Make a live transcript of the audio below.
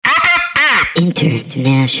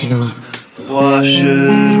International. Why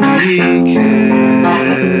should we care?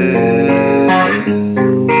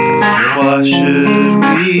 Why should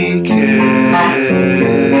we care?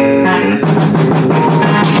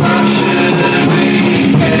 Why should we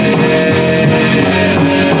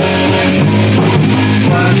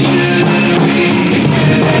care? Why should we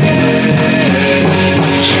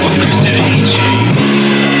care?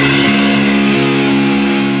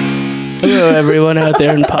 Hello, everyone out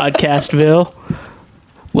there in Podcastville.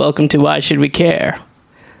 Welcome to Why Should We Care?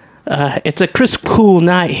 It's a crisp, cool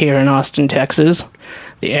night here in Austin, Texas.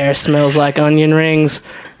 The air smells like onion rings,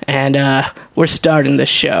 and we're starting this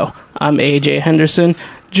show. I'm AJ Henderson,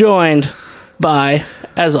 joined by,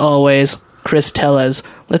 as always, Chris Tellez.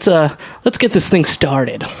 Let's get this thing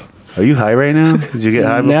started. Are you high right now? Did you get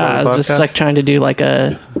high before No, the I was just podcast? like trying to do like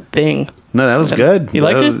a thing. No, that was good. You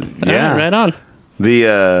liked That it? was- Yeah, Right on.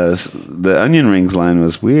 The onion rings line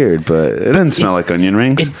was weird, but it didn't smell like onion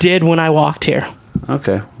rings. It did when I walked here.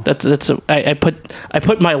 Okay. I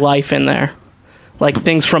put my life in there, like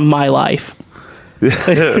things from my life.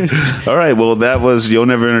 All right. Well, that was You'll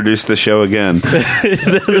Never Introduce the Show Again.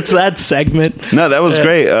 That's that segment. No, that was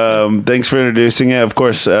great. Thanks for introducing it. Of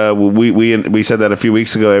course, we said that a few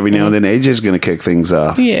weeks ago. Every now and then, AJ's going to kick things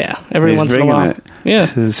off. Yeah, every He's once in a bringing while. it. Yeah,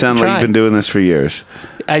 It sounds like Try. you've been doing this for years.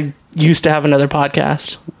 I used to have another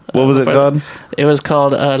podcast. What was it called? It was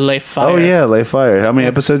called Le Fire. Oh, yeah, Lay Fire. How many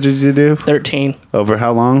episodes did you do? 13. Over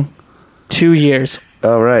how long? 2 years.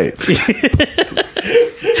 Oh, right.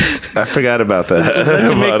 I forgot about that.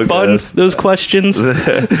 To make fun those questions.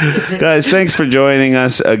 Guys, thanks for joining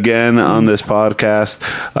us again on this podcast.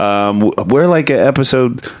 We're like at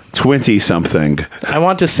episode 20-something. I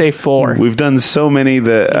want to say 4. We've done so many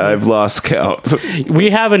that I've lost count. We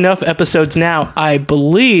have enough episodes now, I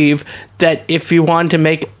believe, that if you wanted to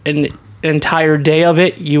make an entire day of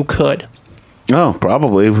it, you could. Oh,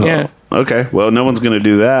 probably. Well, Yeah. Okay. Well, no one's going to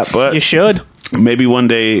do that, but You should. maybe one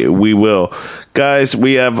day we will. Guys,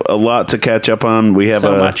 we have a lot to catch up on. We have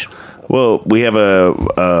So much. Well, we have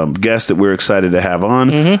a guest that we're excited to have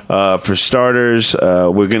on. Mm-hmm. For starters,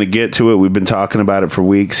 we're going to get to it. We've been talking about it for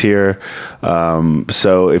weeks here.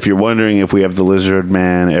 So if you're wondering if we have the Lizard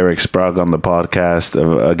Man, Eric Sprague, on the podcast,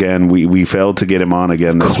 again, we failed to get him on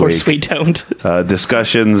again this Of course week. we don't.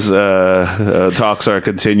 Discussions, talks are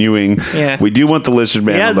continuing. Yeah. We do want the Lizard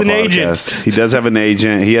Man He on has the an podcast. agent. He does have an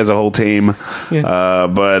agent. He has a whole team. Yeah.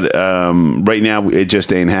 But right now, it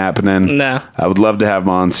just ain't happening. No. I would love to have him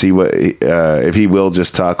on, see what if he will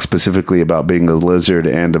just talk specifically about being a lizard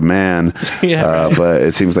and a man. Yeah. But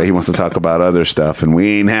it seems like he wants to talk about other stuff, and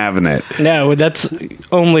we ain't having it. No, that's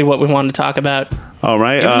only what we want to talk about. All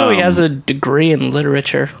right. Even though he has a degree in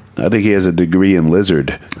literature. I think he has a degree in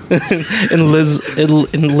lizard. in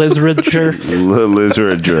literature.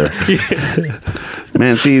 Lizardature.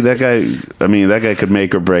 Man, see, that guy could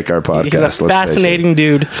make or break our podcast. He's a let's face it. fascinating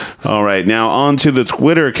dude. All right, now on to the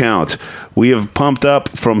Twitter account. We have pumped up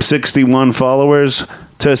from 61 followers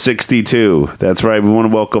to 62. That's right. We want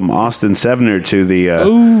to welcome Austin Sevner to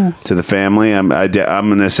the family. I'm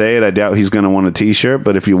going to say it. I doubt he's going to want a T-shirt,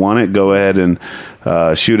 but if you want it, go ahead and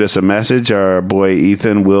shoot us a message. Our boy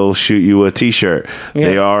Ethan will shoot you a T-shirt. Yeah.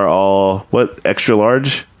 They are all extra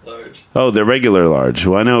large. Oh, they're regular large.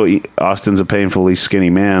 Well, I know Austin's a painfully skinny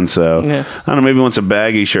man, so Yeah. I don't know. Maybe he wants a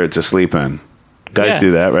baggy shirt to sleep in. Guys Yeah.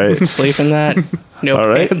 do that, right? Sleep in that. No All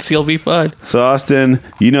right. pants, you'll be fine. So, Austin,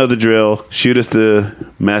 you know the drill. Shoot us the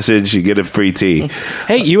message. You get a free tee.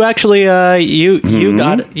 Hey, you actually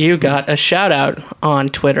Mm-hmm. you got a shout out on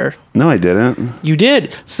Twitter. No, I didn't. You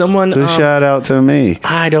did. Someone Who shout out to me?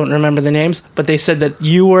 I don't remember the names, but they said that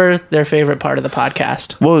you were their favorite part of the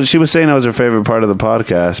podcast. Well, she was saying I was her favorite part of the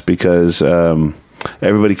podcast because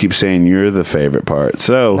everybody keeps saying you're the favorite part.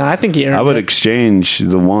 So No, I think you earned I would it. exchange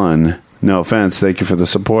the one. No offense. Thank you for the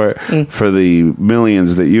support, for the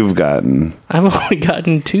millions that you've gotten. I've only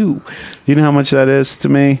gotten 2. You know how much that is to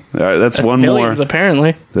me? All right, that's one Millions, more.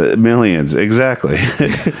 apparently. Millions, exactly.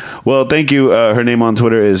 Well, thank you. Her name on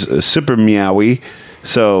Twitter is Super Meowie.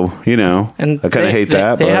 So, And I kind of hate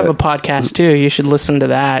that. They but have a podcast too. You should listen to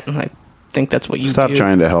that. And I think that's what you stop do.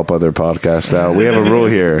 trying to help other podcasts out. We have a rule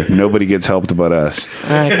here. Nobody gets helped but us.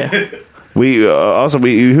 Okay. We also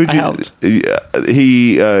I helped.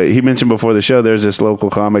 he mentioned before the show there's this local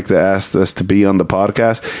comic that asked us to be on the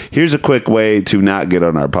podcast. Here's a quick way to not get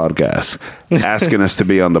on our podcast. Asking us to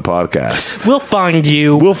be on the podcast. We'll find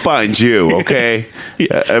you. We'll find you, okay?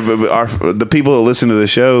 The people that listen to the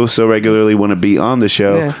show so regularly want to be on the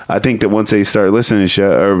show. Yeah. I think that once they start listening to the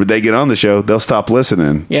show, or they get on the show, they'll stop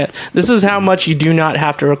listening. Yeah. This is how much you do not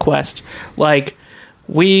have to request. Like,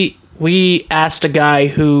 we we asked a guy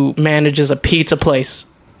who manages a pizza place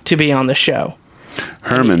to be on the show.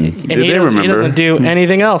 Herman. And Did they remember? He doesn't do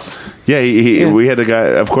anything else. Yeah, we had the guy.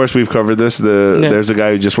 Of course, we've covered this. There's a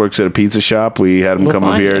guy who just works at a pizza shop. We had him come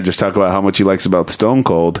up here, just talk about how much he likes about Stone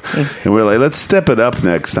Cold, and we're like, let's step it up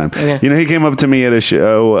next time. Yeah. You know, he came up to me at a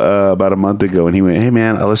show about a month ago, and he went, "Hey,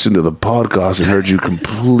 man, I listened to the podcast and heard you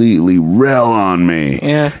completely rail on me."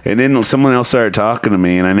 Yeah. And then someone else started talking to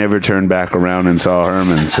me, and I never turned back around and saw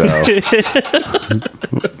Herman. So,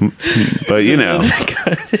 but you know,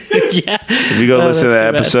 Yeah. if you go listen to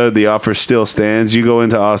that episode, the offer still stands. You go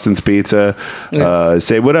into Austin's Pizza,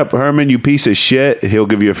 say, "What up, Herman, you piece of shit?" He'll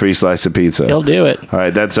give you a free slice of pizza. He'll do it. All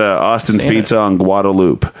right, that's Austin's Pizza on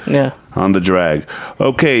Guadalupe. Yeah. On the drag.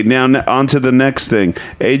 Okay, now on to the next thing.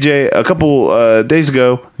 AJ, a couple days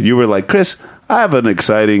ago, you were like, "Chris, I have an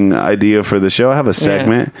exciting idea for the show. I have a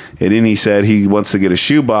segment." And then he said he wants to get a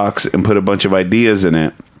shoebox and put a bunch of ideas in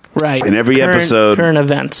it. Right. In every episode. Current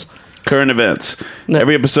events. No.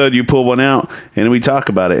 Every episode you pull one out and we talk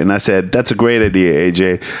about it, and I said, that's a great idea,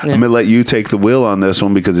 AJ. I'm gonna let you take the wheel on this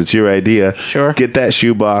one because it's your idea. Sure. Get that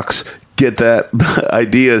shoebox, get that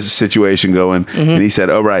idea situation going. And he said,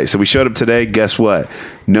 all right. So we showed up today. Guess what?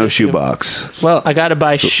 No shoebox. Well, I gotta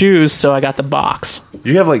buy shoes, so I got the box.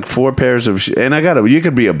 You have like 4 pairs of shoes, and you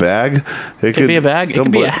could be a bag. It could be a bag. It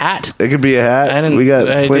could be a hat. It could be a hat. We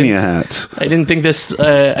got plenty of hats. I didn't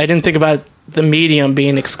think about the medium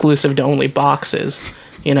being exclusive to only boxes,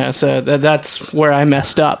 you know, so that's where I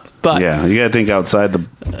messed up. But yeah, you got to think outside the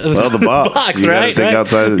box. You right? Think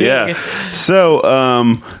outside. Yeah.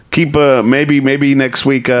 So keep maybe next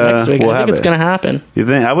week. Next week, we'll I have think it's it. going to happen. You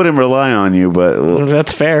think? I wouldn't rely on you, but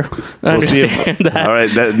That's fair. I understand that. All right,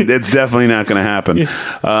 it's definitely not going to happen.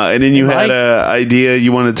 And then you had an idea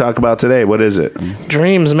you want to talk about today. What is it?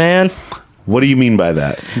 Dreams, man. What do you mean by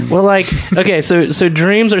that? Well, okay, so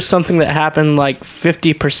dreams are something that happen like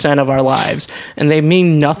 50% of our lives, and they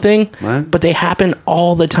mean nothing, but they happen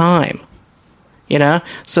all the time. You know,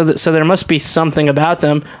 so there must be something about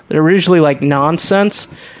them. They're usually like nonsense,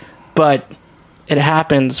 but it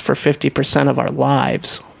happens for 50% of our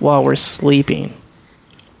lives while we're sleeping.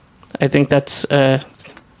 I think that's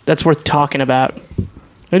worth talking about.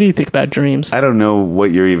 What do you think about dreams? I don't know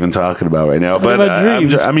what you're even talking about right now, but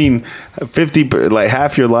I mean, 50, like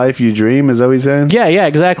half your life you dream. Is that what you're saying? Yeah,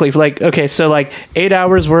 exactly. Like, okay, so like 8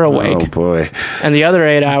 hours we're awake. Oh boy! And the other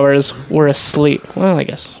 8 hours we're asleep. Well, I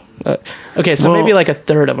guess. Okay, so maybe like a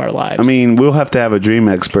third of our lives. I mean, we'll have to have a dream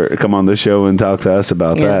expert come on the show and talk to us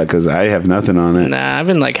about that because I have nothing on it. Nah, I've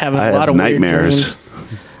been like having a lot of nightmares weird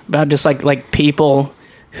dreams about just like people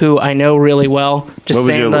who I know really well. Just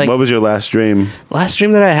what was your last dream? Last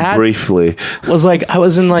dream that I had briefly was like I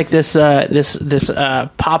was in like this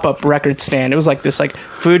pop-up record stand. It was like this like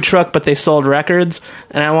food truck, but they sold records,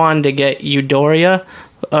 and I wanted to get Eudora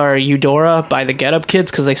by the Get Up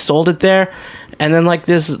Kids because they sold it there. And then like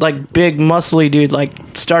this like big muscly dude like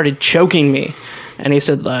started choking me, and he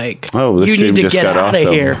said like, "Oh, you need to get out of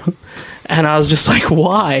here." And I was just like,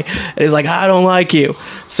 "Why?" And he's like, "I don't like you."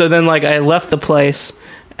 So then like I left the place.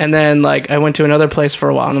 And then, like, I went to another place for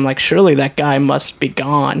a while, and I'm like, surely that guy must be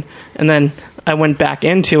gone. And then I went back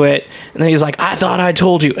into it, and then he's like, I thought I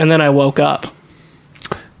told you. And then I woke up.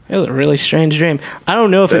 It was a really strange dream. I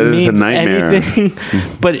don't know if it means anything,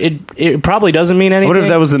 but it probably doesn't mean anything. What if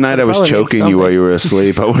that was the night I was choking you while you were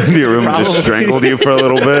asleep? I went into your room and just strangled you for a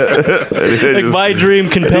little bit. Like my dream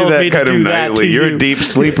compelled me to do that to you. You're a deep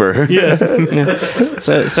sleeper. Yeah.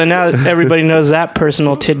 So now everybody knows that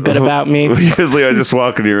personal tidbit about me. Usually I just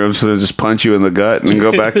walk into your room, so I just punch you in the gut and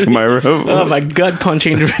go back to my room. Oh, my gut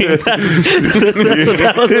punching dream. That's what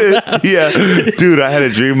that was about. Yeah. Dude, I had a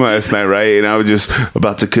dream last night, right? And I was just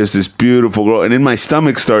about to kiss this beautiful girl, and then my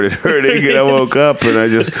stomach started hurting, and I woke up, and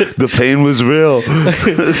the pain was real.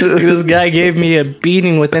 This guy gave me a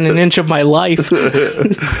beating within an inch of my life.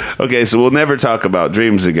 Okay, so we'll never talk about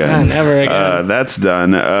dreams again. Never again. That's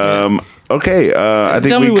done. Okay, I think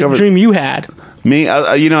Tell me what dream you had. Me,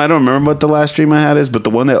 I don't remember what the last dream I had is, but the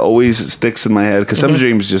one that always sticks in my head, because some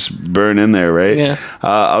dreams just burn in there, right? Yeah.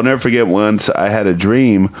 I'll never forget once I had a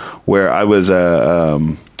dream where I was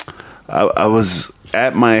I was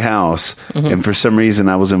at my house, and for some reason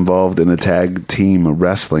I was involved in a tag team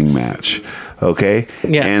wrestling match. Okay,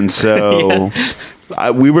 yeah, and so.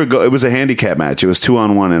 It was a handicap match. It was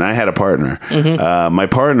 2-on-1, and I had a partner. My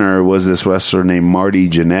partner was this wrestler named Marty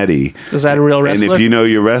Jannetty. Is that a real wrestler? And if you know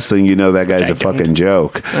your wrestling, you know that guy's a fucking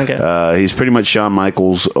joke. Okay. He's pretty much Shawn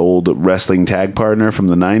Michaels' old wrestling tag partner from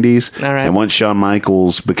the 90s. All right. And once Shawn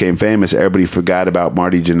Michaels became famous, everybody forgot about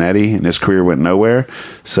Marty Jannetty, and his career went nowhere.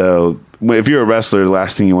 So if you're a wrestler, the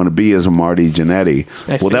last thing you want to be is a Marty Jannetty.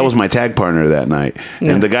 Well, that was my tag partner that night.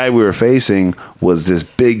 Yeah. And the guy we were facing was this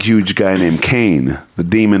big, huge guy named Kane, the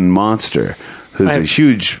demon monster. Who's a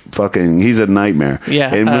huge he's a nightmare.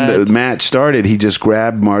 Yeah. And when the match started, he just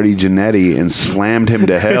grabbed Marty Jannetty and slammed him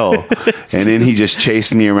to hell. And then he just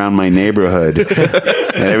chased me around my neighborhood.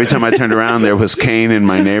 And every time I turned around, there was Kane in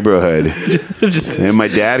my neighborhood. And my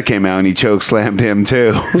dad came out and he choke slammed him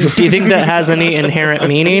too. Do you think that has any inherent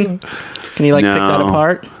meaning? Can you pick that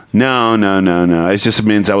apart? No. It just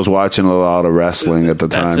means I was watching a lot of wrestling at the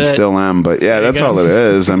time. Still am, but yeah, that's all it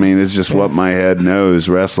is. I mean, it's just what my head knows,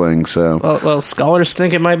 wrestling. So, well, scholars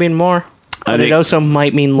think it might mean more. But it also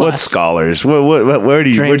might mean less. What scholars? Where'd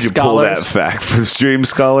you pull that fact from? Dream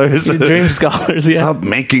scholars? Dream scholars, yeah. Stop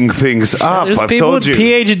making things up. There's I've people told you. with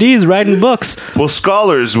PhDs writing books. Well,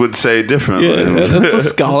 scholars would say differently. Yeah, that's a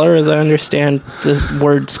scholar, as I understand the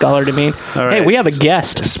word scholar to mean. All right. Hey, we have a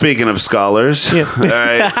guest. Speaking of scholars, all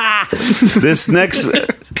right.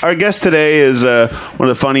 Our guest today is one of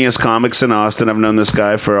the funniest comics in Austin. I've known this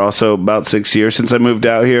guy for also about 6 years since I moved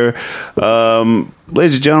out here.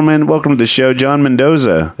 Ladies and gentlemen, welcome to the show, Jon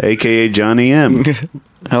Mendoza, a.k.a. Johnny M.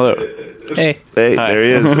 Hello. Hey. Hey, Hi. there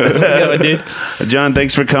he is. Yo, dude. John,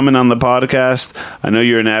 thanks for coming on the podcast. I know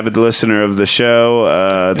you're an avid listener of the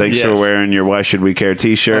show. Thanks for wearing your Why Should We Care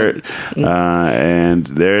t-shirt. And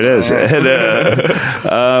there it is.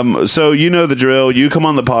 So you know the drill. You come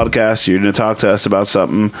on the podcast. You're going to talk to us about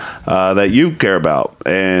something that you care about.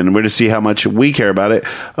 And we're going to see how much we care about it.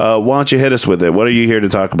 Why don't you hit us with it? What are you here to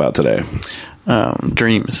talk about today?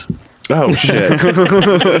 Dreams. Oh, shit. You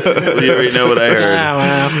already know what I heard.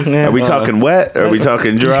 Wow. Yeah. Are we talking wet? Or are we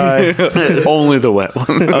talking dry? Only the wet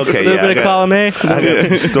one. Okay, A little bit of column A. I got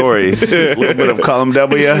some stories. A little bit of column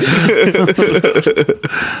W.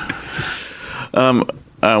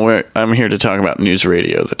 I'm here to talk about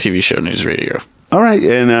NewsRadio, the TV show NewsRadio. All right,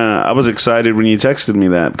 and I was excited when you texted me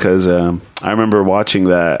that because I remember watching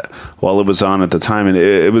that while it was on at the time, and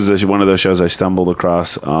it was one of those shows I stumbled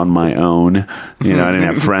across on my own. You know, I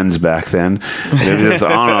didn't have friends back then. It was just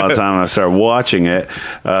on all the time, and I started watching it,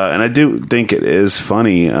 and I do think it is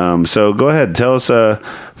funny. So go ahead, tell us,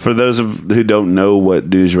 for those who don't know what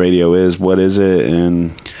NewsRadio is, what is it,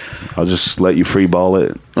 and I'll just let you free ball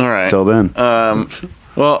it. All right. Till then.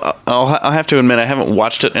 Well, I'll have to admit I haven't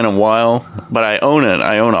watched it in a while, but I own it.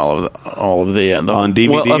 I own all of the on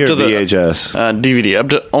DVD up or to VHS?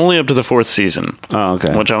 DVD, only up to the fourth season. Oh,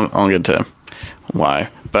 okay. Which I'll get to why.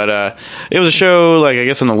 But it was a show, I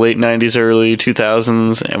guess in the late 90s, early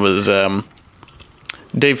 2000s. It was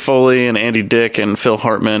Dave Foley and Andy Dick and Phil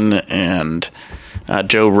Hartman and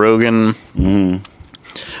Joe Rogan. Mm-hmm.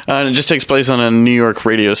 And it just takes place on a New York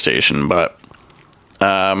radio station, but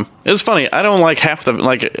it was funny. I don't like half the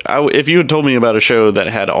if you had told me about a show that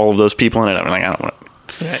had all of those people in it, I'm like, I don't want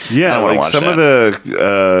to. Yeah, like some of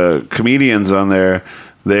the comedians on there,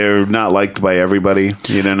 they're not liked by everybody.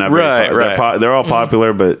 You know, not right. They're all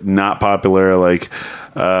popular, but not popular. Like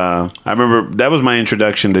I remember that was my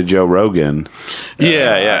introduction to Joe Rogan.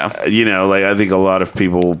 Yeah. You know, I think a lot of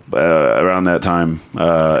people around that time,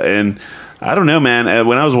 and I don't know, man.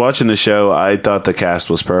 When I was watching the show, I thought the cast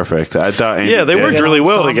was perfect. I thought they worked really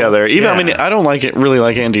well together. Even I mean, I don't really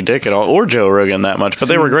like Andy Dick at all, or Joe Rogan that much, but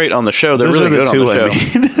they were great on the show. They're really good on the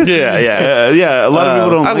show. Yeah. A lot of people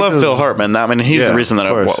don't. I love Phil Hartman. I mean, he's the reason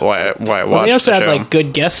that why I watched. They also the had show.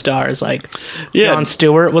 good guest stars, Jon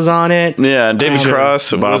Stewart was on it. Yeah, David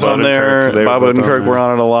Cross was on there. Bob Odenkirk were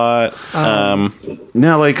on it a lot.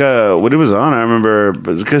 No, when it was on, I remember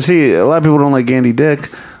because a lot of people don't like Andy Dick.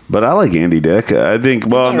 But I like Andy Dick. I think,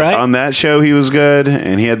 on that show he was good,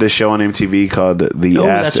 and he had this show on MTV called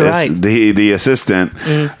The Assistant,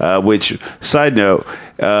 which, side note,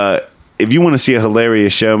 if you want to see a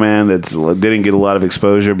hilarious show, man, that didn't get a lot of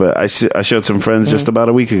exposure, but I showed some friends just about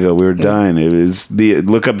a week ago. We were dying. It was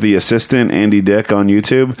look up The Assistant, Andy Dick on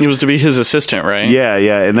YouTube. He was to be his assistant, right? Yeah,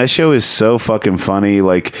 and that show is so fucking funny.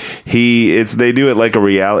 They do it like a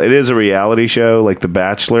reality. It is a reality show, like The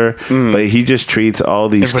Bachelor, but he just treats all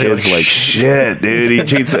these kids like shit, dude. He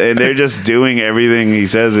treats, and they're just doing everything he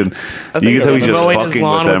says, and you can tell he's just fucking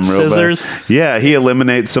with them real scissors. bad. Yeah, he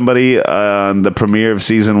eliminates somebody on the premiere of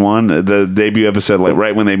season 1. The debut episode,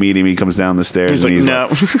 right when they meet him, he comes down the stairs he's and he's no.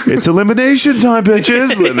 it's elimination time,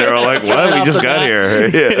 bitches. And they're all like, what? We just got here.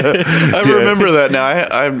 Yeah. I remember that now.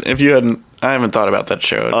 I haven't thought about that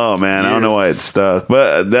show. Oh, man. I don't know why it's stuck.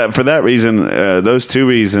 But for that reason, those two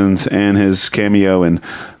reasons, and his cameo and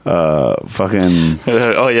fucking...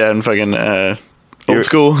 and fucking... Old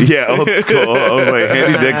school. Yeah, old school. I was like,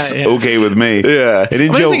 Andy Dick's Yeah. okay with me. Yeah. And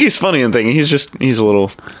then I Joe, think he's funny and thing. He's a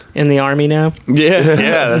little. In the army now.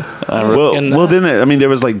 Yeah. well, then I mean, there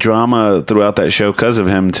was like drama throughout that show because of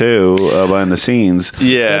him too, behind the scenes.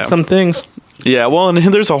 Yeah. Said some things. Yeah. Well, and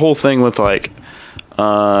there's a whole thing with like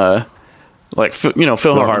Phil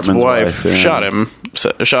Hartman's wife yeah. shot him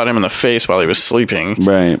in the face while he was sleeping.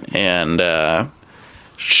 Right. And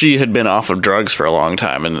she had been off of drugs for a long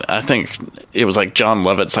time, and I think it was like John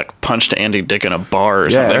Lovitz like punched Andy Dick in a bar or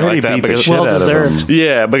Yeah, I something heard like he that. beat the Because, shit out of Well-deserved. him.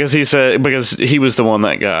 yeah, because he was the one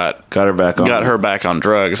that got Got her back on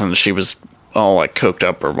drugs, and she was all like coked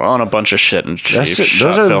up or on a bunch of shit, and she Those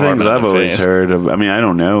shot are the Phil things Hartman in I've the always face. heard of. I mean, I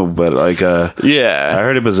don't know, but like, I Yeah,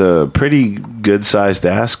 heard it was a pretty good sized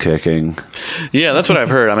ass kicking. yeah, that's what I've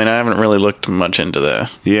heard. I mean, I haven't really looked much into the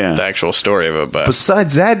actual story of it, but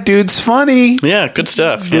Besides that, dude's funny. yeah, good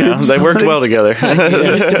stuff. Yeah, It's they worked funny. well together. He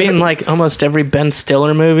used to be in like almost every Ben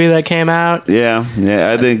Stiller movie that came out. Yeah,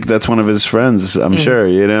 I think that's one of his friends. I'm sure,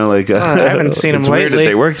 like I haven't seen him it's weird that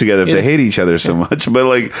lately. they work together if they hate each other so much. But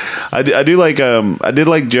like, I do like I did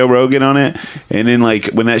like Joe Rogan on it, and then like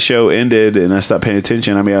when that show ended and I stopped paying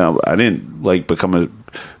attention. I mean, I didn't like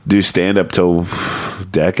do stand up till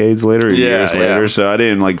decades later, years later. So I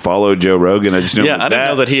didn't like follow Joe Rogan. I just knew Yeah, I didn't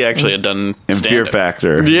know that he actually had done and Fear stand-up.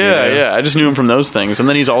 Factor. Yeah. I just knew him from those things, and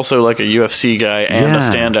then he's also like a UFC guy and Yeah. a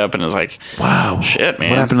stand-up, and it's like, Wow, shit, man.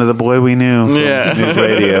 What happened to the boy we knew from Yeah. News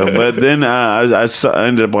Radio? But then I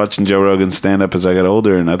ended up watching Joe Rogan stand up as I got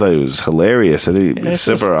older, and I thought it was hilarious. I think it was It's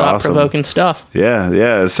just super awesome. thought-provoking stuff.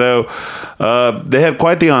 Yeah. So they had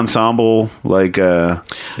quite the ensemble. Like you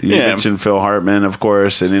mentioned Phil Hartman, of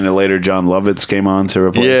course, and then later John Lovitz came on to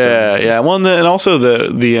replace him. Yeah. Well, and also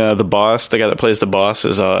the boss, the guy that plays the boss,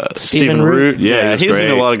 is Stephen Root. Yeah, he's in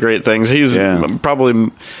a lot of great things. He's probably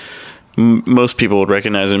most people would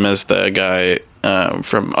recognize him as the guy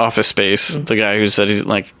from Office Space, the guy who said he's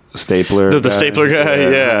like Stapler. the stapler guy.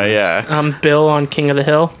 Yeah. Bill on King of the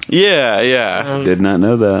Hill. Yeah. Did not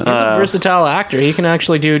know that. He's a versatile actor. He can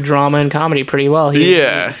actually do drama and comedy pretty well.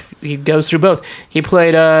 He goes through both. He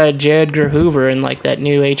played J. Edgar Hoover in like that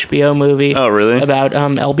new HBO movie. Oh, really? About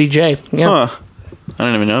LBJ. Yeah. Huh. I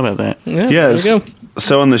didn't even know about that. Yeah, Yes. there you go.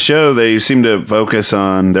 So on the show, they seem to focus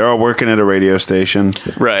on. They're all working at a radio station,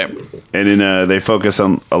 Right. and then they focus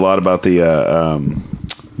on a lot about the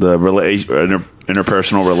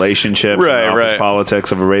interpersonal relationships, Right, and office right.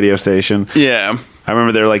 politics of a radio station. Yeah. I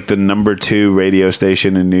remember they're like the number 2 radio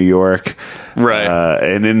station in New York, Right.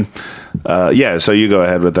 and then so you go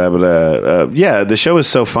ahead with that, but the show is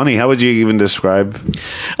so funny. How would you even describe?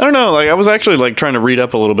 I don't know. Like, I was actually like trying to read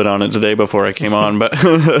up a little bit on it today before I came on, but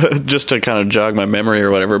just to kind of jog my memory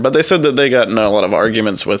or whatever. But they said that they got in a lot of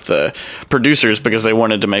arguments with the producers because they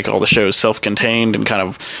wanted to make all the shows self-contained and kind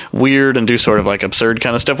of weird and do sort of like absurd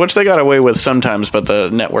kind of stuff, which they got away with sometimes. But the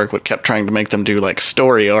network kept trying to make them do like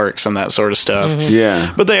story arcs and that sort of stuff.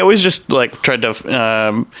 Yeah, But they always just like tried to.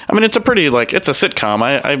 I mean, it's a pretty like it's a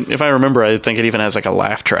sitcom. If I remember, I think it even has like a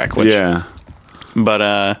laugh track. Which, But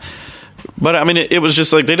I mean, it was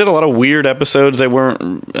just like they did a lot of weird episodes. They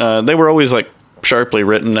weren't. They were always like sharply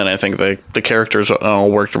written, and I think the characters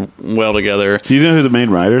all worked well together. Do you know who the main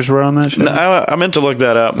writers were on that show? I meant to look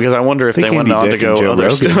that up because I wonder if I think they went Andy on to Dick go and Joe other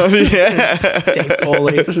Rogan. stuff. Yeah. Dave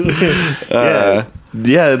Foley.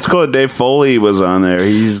 Yeah, it's cool. Dave Foley was on there.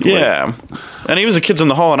 He's Yeah, and he was a Kids in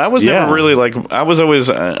the Hall, and I was never really like. I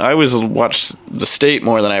always watched The State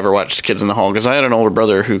more than I ever watched Kids in the Hall because I had an older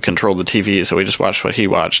brother who controlled the TV, so we just watched what he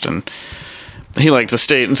watched, and he liked The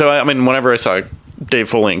State. And so I mean, whenever I saw Dave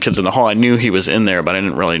Foley in Kids in the Hall, I knew he was in there, but I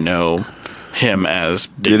didn't really know him as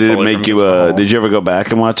Dave Did it Foley make from you? Kids in the Hall. Did you ever go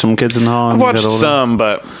back and watch some Kids in the Hall? I watched some,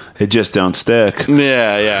 but it just don't stick.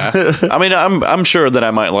 yeah. I mean, I'm sure that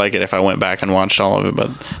I might like it if I went back and watched all of it,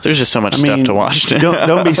 but there's just so much stuff to watch.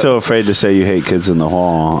 don't be so afraid to say you hate Kids in the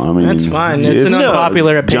Hall. I mean, That's fine. It's an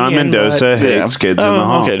unpopular opinion. Jon Mendoza but hates Kids in the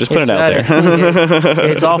Hall. Okay, just put it out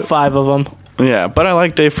there. It's all 5 of them. Yeah, but I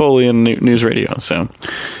like Dave Foley in News Radio, so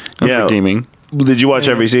that's redeeming. Did you watch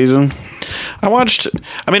every season? I watched.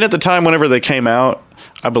 I mean, at the time, whenever they came out,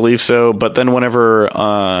 I believe so. But then, whenever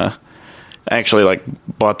I actually like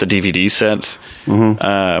bought the DVD sets,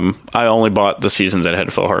 I only bought the seasons that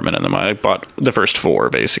had Phil Hartman in them. I bought the first 4,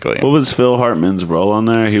 basically. What was Phil Hartman's role on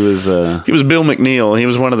there? He was Bill McNeil. He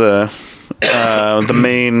was one of the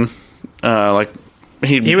main like.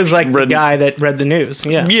 He was like the guy that read the news.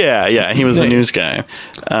 Yeah. Yeah. He was the news guy.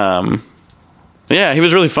 Yeah, he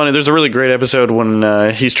was really funny. There's a really great episode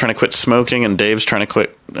when he's trying to quit smoking and Dave's trying to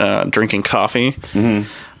quit drinking coffee.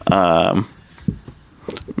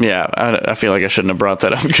 Yeah, I feel like I shouldn't have brought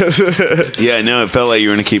that up because Yeah, I know. It felt like you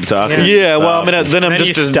were going to keep talking. yeah. Well, I mean, then I'm Then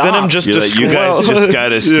you just stop. You guys just got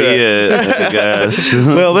to see it, I guess.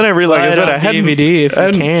 Well, then I realized Buy it that on I had DVD if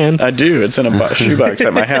you can. I do. It's in a shoebox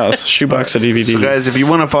at my house. Shoebox of DVDs. So guys, if you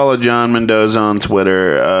want to follow Jon Mendoza on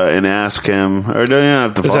Twitter and ask him, or don't you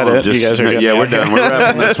have to Is follow that him? it? You guys are getting yeah, me we're out here. done. We're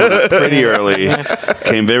wrapping this one up pretty early.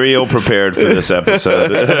 Came very ill prepared for this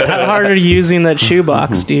episode. How hard are you using that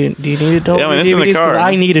shoebox? Do you need it to hold Yeah, I mean, your it's in the DVDs? 'Cause car.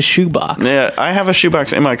 I need a shoebox. Yeah, I have a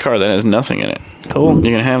shoebox in my car that has nothing in it. Cool.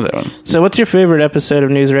 You can have that one. So, what's your favorite episode of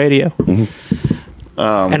News Radio?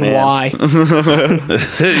 Oh, And man. why?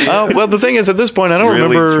 Well, the thing is, at this point, I don't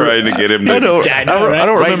Really remember. trying to get him to. I don't. Yeah, I know, I don't, right? I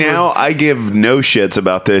don't Right remember. now, I give no shits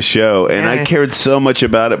about this show, and I Eh. cared so much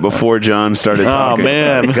about it before John started Oh talking.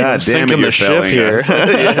 man, God damn it, sinking you're the ship failing here. us.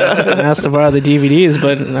 I asked to borrow the DVDs,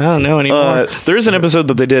 but I don't know anymore. There is an episode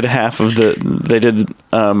that they did half of the. They did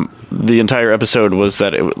the entire episode was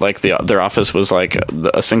that it like their office was like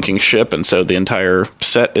a sinking ship, and so the entire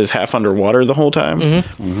set is half underwater the whole time.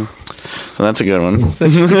 Mm-hmm. So that's a good one.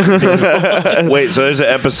 Wait, so there's an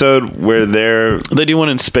episode where They do one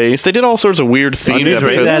in space. They did all sorts of weird themed NewsRadio?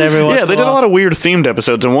 episodes. That every once Yeah, in they a did a while. lot of weird themed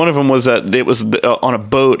episodes, and one of them was that it was on a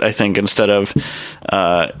boat, I think, instead of in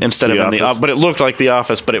the Office? but it looked like The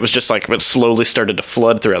Office, but it was just like it slowly started to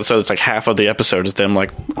flood throughout. So it's like half of the episode is them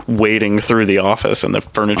like wading through the office, and the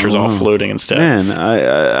furniture's all floating and stuff. Man,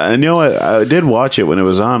 I know I did watch it when it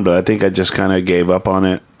was on, but I think I just kind of gave up on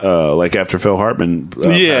it. Like after Phil Hartman, passed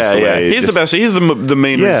away. He's the best. He's the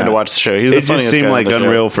main reason to watch the show. He's the it just funniest seemed guy like on the show.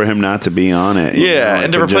 unreal for him not to be on it. you know, Yeah, like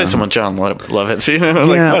and to with replace John. him with John Lovitz, you know,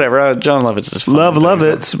 like Yeah. whatever. John Lovitz is fun. Love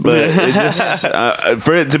it, but it just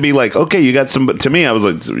for it to be like, okay, you got some. To me, I was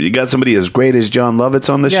like, you got somebody as great as John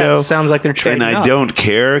Lovitz on the Yeah, show. it sounds like they're trading and I up. don't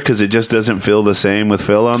care because it just doesn't feel the same with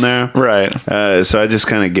Phil on there. Right. So I just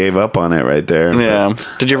kind of gave up on it right there. Yeah.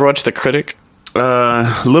 Did you ever watch The Critic? A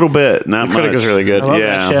little bit, not The Critic much. was really good. I love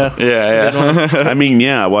Yeah. that show. Yeah. I mean,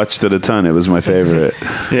 yeah, I watched it a ton. It was my favorite.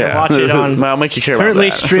 Yeah. Watch it on. I'll make you care Currently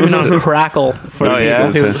about that. streaming on Crackle for Oh, people yeah?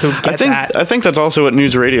 who get that. I think that's also what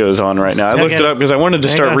NewsRadio is on right now. I looked it up because I wanted to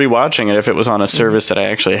start Okay. rewatching it if it was on a service that I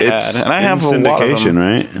actually had, It's and I in have a lot of syndication, them.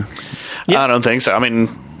 right? I don't think so. I mean,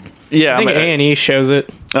 yeah. I think A&E shows it.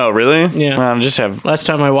 Oh, really? Yeah. I just have. Last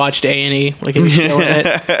time I watched A&E, like it was showing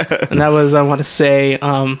it, and that was I want to say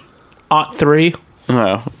 '03.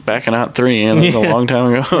 Well, back in '03, and that was a long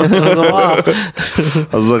time ago. It was a while.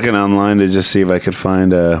 I was looking online to just see if I could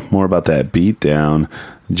find more about that beatdown.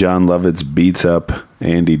 John Lovitz beats up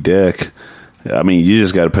Andy Dick. I mean, you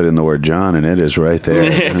just got to put in the word John, and it is right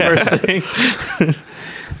there. First thing.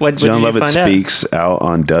 What John did you Lovitz find out? speaks out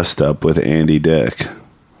on Dust Up with Andy Dick.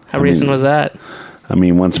 How recent was that? I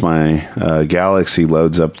mean, once my Galaxy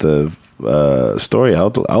loads up the story,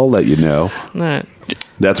 I'll let you know. Alright.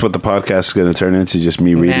 That's what the podcast is going to turn into, just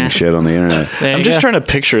me reading Nah. shit on the internet. There I'm you just go. trying to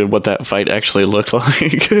picture what that fight actually looked like.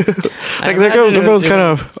 Like they're imagine it both was kind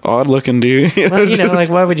of odd looking, dude. Well, you know, like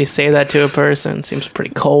why would you say that to a person? Seems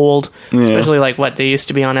pretty cold, especially like what they used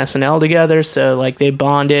to be on SNL together. So like they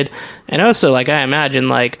bonded, and also like I imagine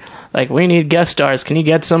like we need guest stars. Can you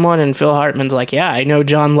get someone? And Phil Hartman's like, yeah, I know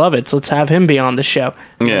Jon Lovitz. Let's have him be on the show.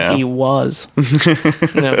 And Yeah. he was.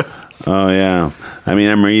 No. Oh, yeah. I mean,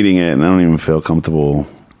 I'm reading it, and I don't even feel comfortable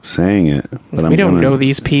saying it. But We don't know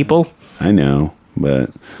these people. I know, but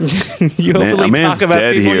You Man, a hopefully man's talk about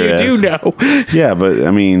dead people here, you do yes. know. yeah, but I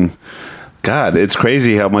mean, God, it's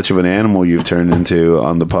crazy how much of an animal you've turned into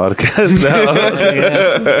on the podcast now.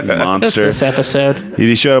 Yeah. Just Monster. this episode.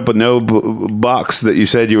 You showed up with no box that you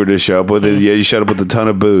said you were to show up with. Yeah, you showed up with a ton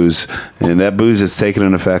of booze, and that booze is taking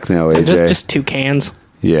an effect now, AJ. Just 2 cans.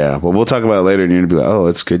 Yeah, well, we'll talk about it later, and you're gonna be like, "Oh,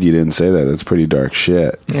 it's good you didn't say that. That's pretty dark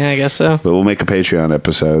shit." Yeah, I guess so. But we'll make a Patreon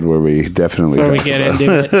episode where we definitely Where we talk get about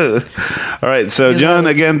into it. All right, so John,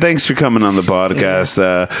 again, thanks for coming on the podcast.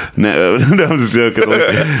 No, I'm just joking.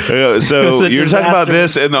 So It's a you're talking about disaster.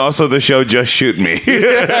 this, and also the show Just Shoot Me.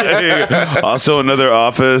 Also, another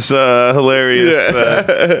Office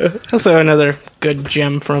hilarious. Also, another good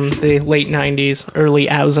gem from the late 90s, early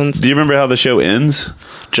 2000s. Do you remember how the show ends?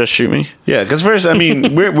 Just shoot me. Yeah, because first, I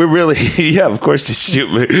mean, we're really, yeah, of course, Just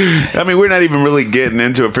Shoot Me. I mean, we're not even really getting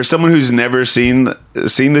into it. For someone who's never seen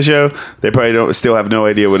the show, they probably still have no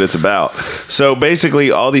idea what it's about. So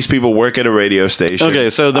basically, all these people work at a radio station. Okay,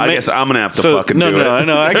 so I guess I'm gonna have to fucking do it. No, I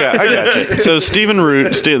know, I got you. So Stephen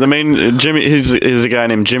Root, the main Jimmy, he's a guy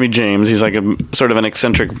named Jimmy James. He's like a sort of an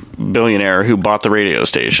eccentric billionaire who bought the radio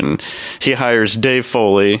station. He hires Dave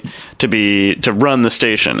Foley to run the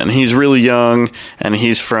station, and he's really young, and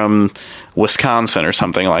he's from Wisconsin or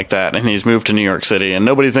something like that, and he's moved to New York City, and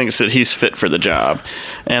nobody thinks that he's fit for the job.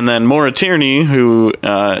 And then Maura Tierney, who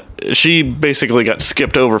she basically got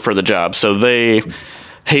skipped over for the job, so they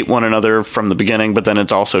hate one another from the beginning, but then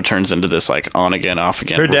it also turns into this like on again, off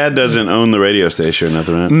again. Her dad doesn't own the radio station or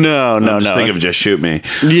nothing, right? No. Just think of Just Shoot Me.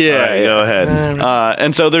 Yeah, All right, go ahead.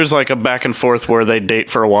 And so there's like a back and forth where they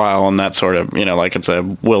date for a while, and that sort of, like it's a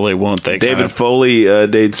will they, won't they. David Foley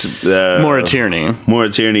dates Maura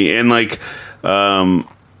Tierney. And like,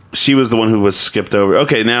 she was the one who was skipped over.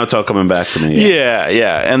 Okay, now it's all coming back to me.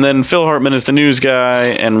 Yeah. And then Phil Hartman is the news guy,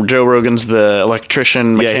 and Joe Rogan's the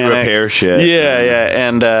electrician mechanic. Yeah, he repairs shit. Yeah,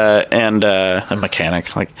 and a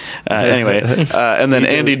mechanic. Like anyway, and then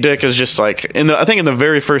Andy Dick is just like I think in the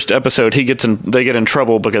very first episode they get in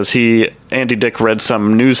trouble because Andy Dick read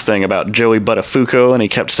some news thing about Joey Buttafuoco, and he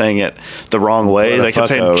kept saying it the wrong way. They kept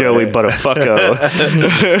saying Joey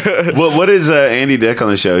Buttafuoco. Well, what is Andy Dick on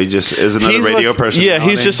the show? He just is another radio person. Yeah,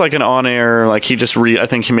 he's just like an on-air, like he just I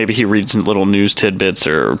think he reads little news tidbits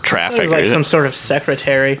or traffic. He's like some sort of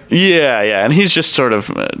secretary. Yeah, and he's just sort of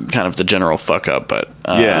kind of the general fuck up, but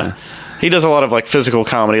he does a lot of like physical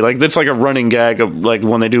comedy. Like it's like a running gag of like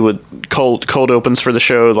when they do with cold opens for the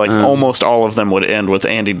show, like almost all of them would end with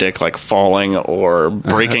Andy Dick like falling or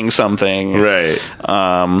breaking something. Right.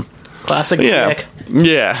 Classic Dick.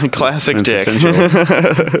 Yeah, classic Dick. And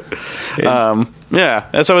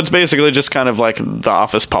so it's basically just kind of like the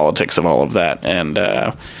office politics of all of that, and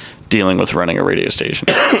dealing with running a radio station.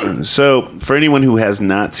 So, for anyone who has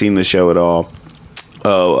not seen the show at all,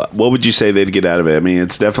 what would you say they'd get out of it? I mean,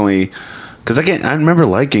 it's definitely... Because I remember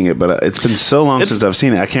liking it, but it's been so long since I've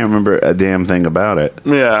seen it, I can't remember a damn thing about it.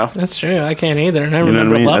 Yeah. That's true. I can't either. And I You know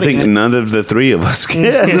remember what I mean? I loving think it. none of the three of us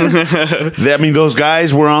can. I mean, those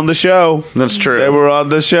guys were on the show. That's true. They were on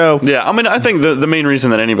the show. Yeah, I mean, I think the main reason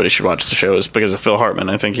that anybody should watch the show is because of Phil Hartman.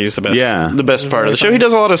 I think he's the best. Yeah. The best part of the show. He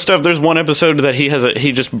does a lot of stuff. There's one episode that he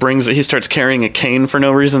starts carrying a cane for no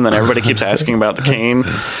reason. Then everybody keeps asking about the cane,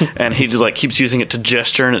 and he just like keeps using it to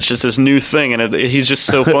gesture, and it's just this new thing, and he's just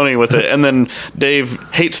so funny with it. And then Dave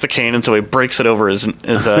hates the cane, and so he breaks it over his knee?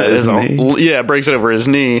 Yeah, breaks it over his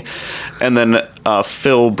knee, and then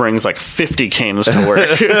Phil brings like 50 canes to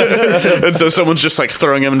work, and so someone's just like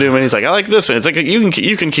throwing him to him, and he's like, I like this one. It's like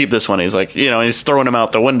you can keep this one. He's like, he's throwing him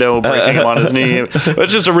out the window, breaking him on his knee.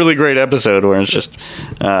 It's just a really great episode where it's just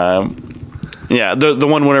the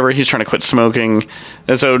one whenever he's trying to quit smoking,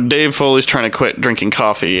 and so Dave Foley's trying to quit drinking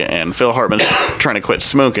coffee, and Phil Hartman's trying to quit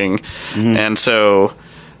smoking, and so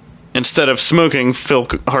instead of smoking, Phil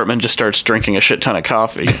Hartman just starts drinking a shit ton of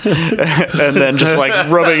coffee, and then just like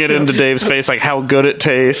rubbing it into Dave's face, like how good it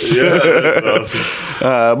tastes. Yeah, that's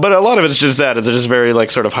awesome. But a lot of it's just that it's just very like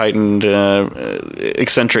sort of heightened,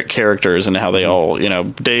 eccentric characters, and how they all,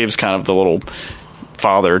 Dave's kind of the little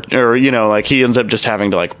father, or like he ends up just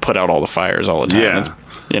having to like put out all the fires all the time.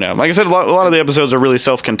 Yeah. Like I said, a lot of the episodes are really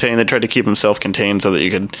self-contained. They tried to keep them self-contained so that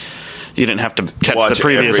you didn't have to catch Watch the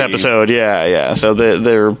previous episode. Yeah. So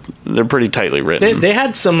they're pretty tightly written. They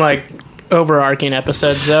had some like overarching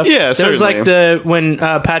episodes though. Yeah, there was certainly. like when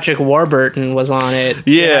Patrick Warburton was on it.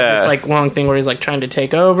 Yeah, they had this like long thing where he's like trying to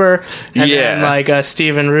take over, and then like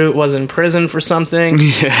Stephen Root was in prison for something.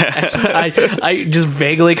 Yeah, I just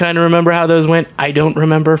vaguely kind of remember how those went. I don't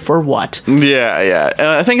remember for what. Yeah.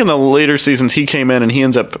 I think in the later seasons he came in and he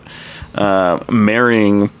ends up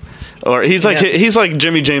marrying. Or he's like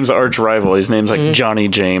Jimmy James' arch rival. His name's like Johnny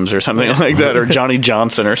James or something like that, or Johnny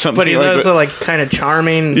Johnson or something. But he's like also like kind of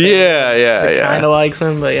charming. Yeah. Kind of likes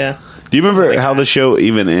him, but yeah. Do you remember how the show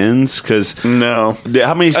even ends? Because no,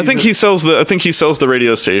 how many? I think he sells the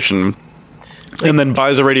radio station, and then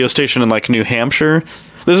buys a radio station in like New Hampshire.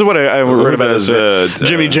 This is what I read about this.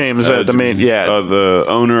 Jimmy James, the main, the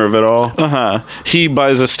owner of it all. He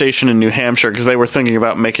buys a station in New Hampshire because they were thinking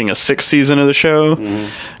about making a 6th season of the show,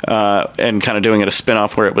 and kind of doing it a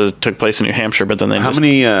spin-off where it took place in New Hampshire. But then how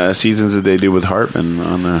many seasons did they do with Hartman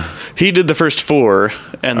on the? He did the first 4,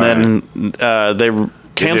 and then they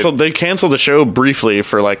canceled the show briefly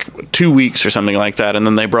for like 2 weeks or something like that, and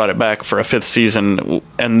then they brought it back for a 5th season,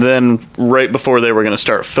 and then right before they were going to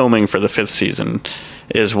start filming for the 5th season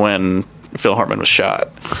is when Phil Hartman was shot.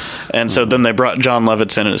 And so then they brought Jon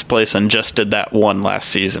Lovitz in his place and just did that one last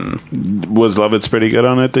season. Was Lovitz pretty good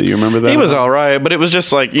on it? Do you remember that? He was all right, but it was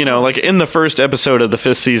just like, like in the first episode of the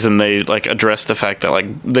 5th season, they like addressed the fact that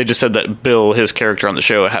like they just said that Bill, his character on the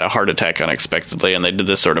show, had a heart attack unexpectedly, and they did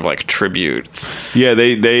this sort of like tribute. Yeah,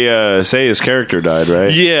 they say his character died,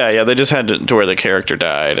 right? Yeah, they just had to where the character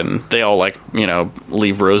died, and they all like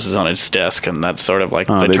leave roses on his desk, and that's sort of like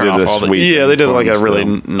they turn off all the they did like a really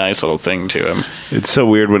nice little thing to him. It's so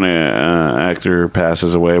weird when an actor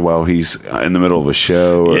passes away while he's in the middle of a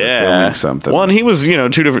show or filming something. Well, and he was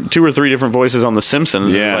two or three different voices on The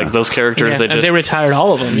Simpsons. Yeah, like those characters. They retired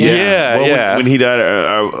all of them. When he died,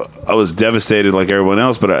 I was devastated like everyone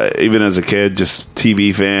else. But even as a kid, just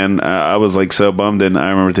TV fan, I was like so bummed. And I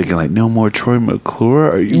remember thinking like, no more Troy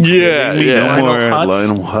McClure? Are you kidding me? No more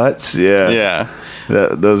Lionel Hutz? Yeah.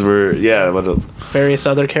 Those were various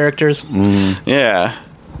other characters. Yeah.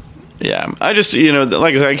 I just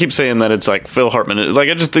like I said, I keep saying that it's like Phil Hartman. Like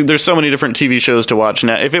I just think there's so many different TV shows to watch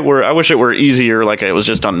now. If it were, I wish it were easier. Like it was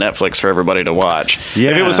just on Netflix for everybody to watch.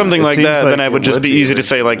 Yeah, if it was something like that, then it would just be easy to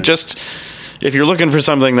say like just. If you're looking for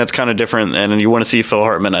something that's kind of different and you want to see Phil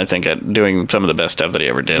Hartman, I think, at doing some of the best stuff that he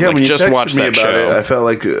ever did. Yeah, like, just watch that show. I felt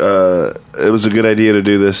like it was a good idea to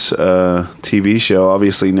do this TV show.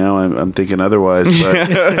 Obviously, now I'm thinking otherwise.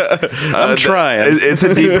 But, I'm trying. It's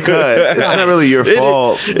a deep cut. It's not really your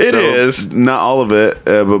fault. It is. Not all of it,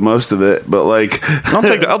 but most of it. But like, I'll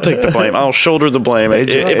take the blame. I'll shoulder the blame.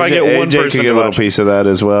 If I get one AJ person can get a little piece of that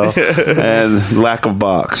as well, and lack of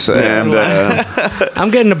box, and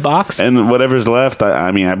I'm getting a box, and whatever's left.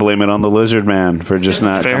 I mean, I blame it on the Lizard Man for just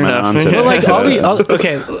not coming on today. Well, like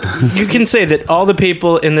you can say that all the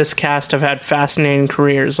people in this cast have had fascinating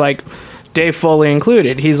careers, like Dave Foley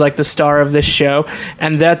included. He's like the star of this show,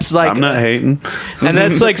 and that's like I'm not hating. And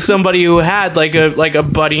that's like somebody who had like a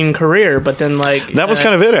budding career, but then like that was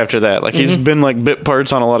kind of it after that. Like he's been like bit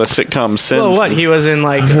parts on a lot of sitcoms since. Well, what he was in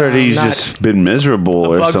like I've heard he's just been miserable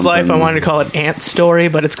or Bug's something. Life. I wanted to call it Ant Story,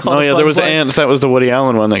 but it's called. Oh yeah, Bug's there was Life. Ants. That was the Woody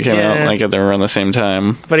Allen one that came out. Like they were around the same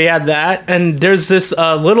time. But he had that, and there's this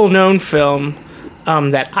little known film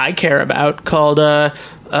that I care about called The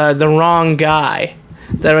Wrong Guy.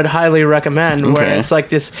 That I would highly recommend, where it's like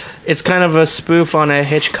this, it's kind of a spoof on a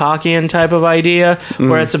Hitchcockian type of idea,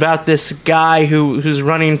 where it's about this guy who's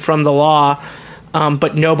running from the law,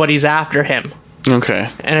 but nobody's after him. Okay.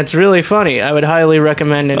 And it's really funny. I would highly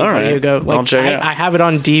recommend anybody who go. Like, I'll check it out. I have it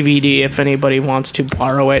on DVD. If anybody wants to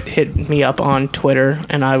borrow it, hit me up on Twitter,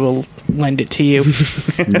 and I will lend it to you.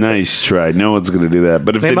 Nice try. No one's going to do that.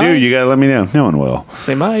 But if they might. do, you got to let me know. No one will.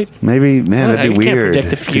 They might. Maybe, man, that'd be weird. You can't predict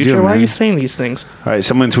the future. Why are you saying these things? All right,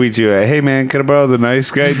 someone tweets you, hey, man, can I borrow the Nice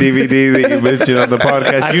Guy DVD that you mentioned on the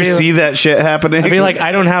podcast? Do you see that shit happening? I'd be like,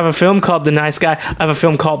 I don't have a film called The Nice Guy. I have a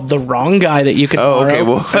film called The Wrong Guy that you can borrow. Okay,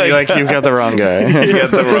 well, you've got the wrong guy. You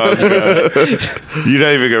got the wrong guy. You're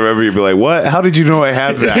not even going to remember. You'd be like, what? How did you know I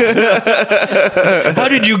have that? How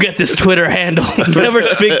did you get this Twitter handle? Never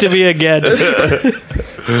speak to me again.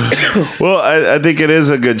 Well, I think it is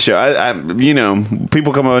a good show.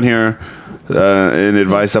 People come on here and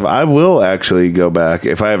advise stuff. I will actually go back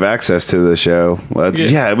if I have access to the show.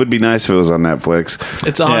 It would be nice if it was on Netflix.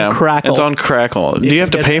 It's on Crackle. It's on Crackle. Do you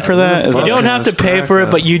have to pay for that? You don't have to pay for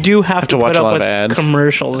it, but you do have to watch put a lot up with of ads.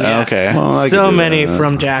 commercials. Yeah. Okay. Well, so many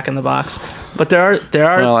from Jack in the Box, but there are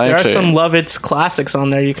some Lovitz classics on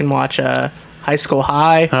there. You can watch High School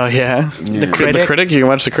High. Oh yeah, The Critic. The Critic. You can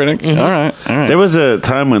watch The Critic. Mm-hmm. All right. There was a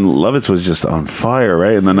time when Lovitz was just on fire,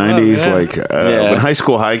 right? In the 90s. When High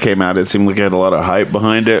School High came out, it seemed like it had a lot of hype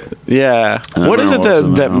behind it. Yeah. What is it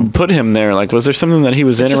that put him there? Like, was there something that he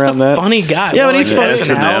was in around that? Funny guy. Yeah, but he's funny.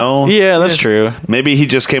 SNL. Yeah, that's true. Maybe he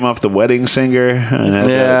just came off The Wedding Singer and had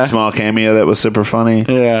that small cameo that was super funny.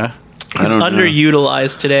 Yeah. He's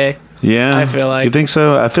underutilized today. Yeah, I feel like. You think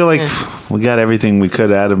so? I feel like we got everything we could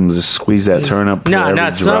at him. Just squeeze that turnip.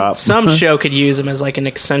 Some show could use him as like an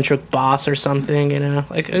eccentric boss or something. You know,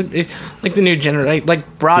 like the new generation,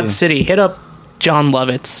 like Broad City. Hit up Jon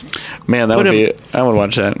Lovitz. Man, that would be. I would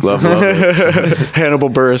watch that. Love Lovitz. Hannibal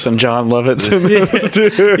Buress and Jon Lovitz.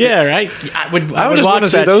 Yeah, right. I would just want to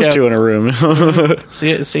see those two in a room.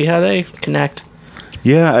 see how they connect.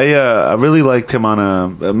 Yeah, I really liked him on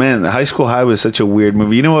High School High was such a weird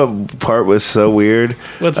movie. You know what part was so weird?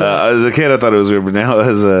 What's that? As a kid, I thought it was weird, but now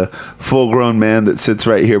as a full-grown man that sits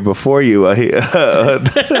right here before you, seeing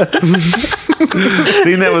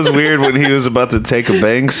that was weird when he was about to take a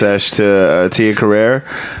bang sesh to Tia Carrere,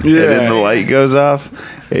 and then the light goes off.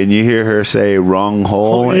 and you hear her say "wrong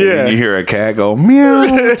hole," and then you hear a cat go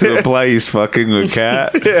meow to imply he's fucking a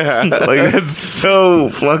cat. Yeah. Like that's so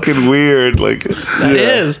fucking weird. Like That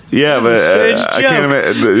is. yeah, That's but a strange I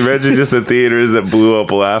can't imagine just the theaters that blew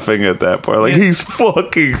up laughing at that part. Like he's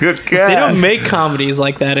fucking a cat. They don't make comedies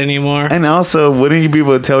like that anymore. And also, wouldn't you be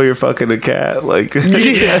able to tell you're fucking a cat? Like, Not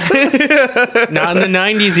in the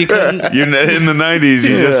 90s, you couldn't. you're in the 90s.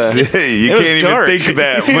 You just you was can't even dark. think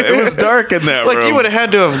that. It was dark in that Like room. you would have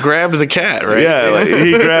had to have grabbed the cat, right? Yeah, like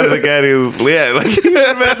he grabbed the cat. He was like he would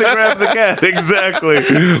have had to grab the cat. Exactly.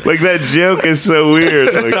 Like that joke is so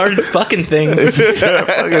weird. Like, Started fucking things.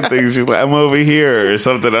 fucking things. She's like, I'm over here or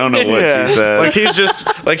something. I don't know what Yeah. she said.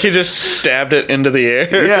 Like he just stabbed it into the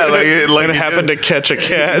air. Yeah, like and happened to catch a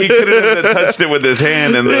cat. He could have touched it with his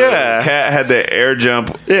hand, and the Yeah. cat had to air jump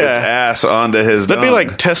its ass onto his. That'd be dung.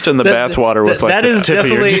 like testing the bathwater with like that the is tip of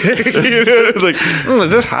your definitely- dick. It's like, is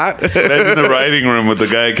this hot? Imagine the writing room with the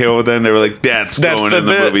guy came over there and they were like, that's going the in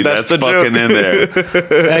the bit. movie. That's That's the fucking joke." in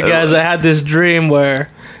there. Hey guys, I had this dream where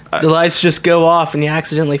the lights just go off and you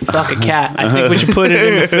accidentally fuck a cat. I think we should put it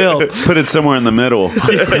in the film. Put it somewhere in the middle.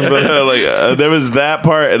 But there was that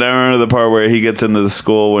part, and I remember the part where he gets into the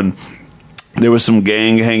school when there was some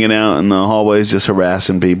gang hanging out in the hallways just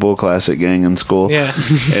harassing people. Classic gang in school. Yeah.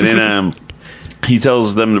 And then he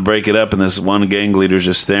tells them to break it up, and this one gang leader's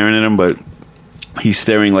just staring at him, but he's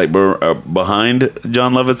staring like behind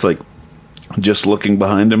John Lovitz, like just looking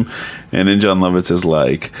behind him. And then John Lovitz is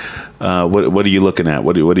like, what are you looking at?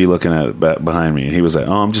 What are you looking at behind me? And he was like,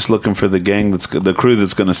 oh, I'm just looking for the gang the crew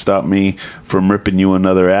that's going to stop me from ripping you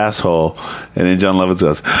another asshole. And then John Lovitz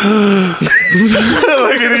goes,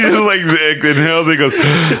 like, and he just like inhales. He goes,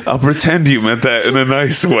 I'll pretend you meant that in a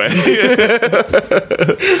nice way.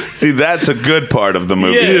 See, that's a good part of the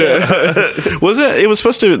movie. Yeah. Was it? It was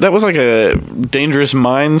supposed to. That was like a Dangerous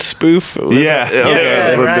Minds spoof. Was Yeah. that- okay.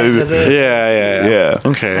 Yeah, right, that's it. Yeah.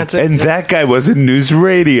 Okay. That's it. And that guy was in News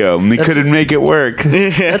Radio, and he couldn't make it work.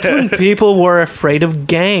 That's when people were afraid of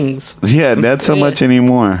gangs. Yeah, not so much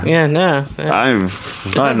anymore. Yeah, no. I'm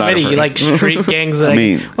not Many afraid. like street gangs that I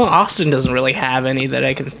mean- well, Austin doesn't really have any that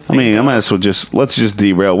I can think I mean, I of. might as well let's just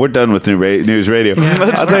derail. We're done with News Radio.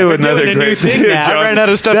 I'll tell you what, We're another doing a new great thing now. John, I ran out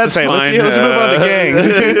of stuff to that's say. fine. Let's move on to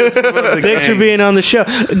gangs. Thanks for being on the show.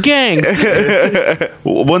 Gangs.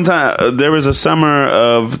 One time, there was a summer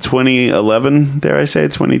of 2011, dare I say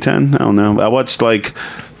 2010? I don't know. I watched like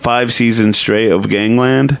 5 seasons straight of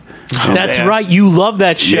Gangland. That's man. right. You love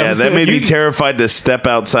that show. Yeah, that made me terrified to step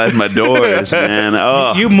outside my doors, man.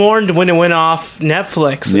 Oh. You mourned when it went off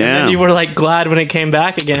Netflix. Yeah. And then you were like glad when it came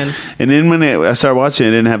back again. And then when I started watching it,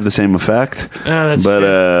 it didn't have the same effect. Oh, that's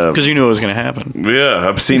But, Because you knew it was going to happen. yeah,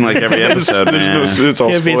 I've seen like every episode, man. It's all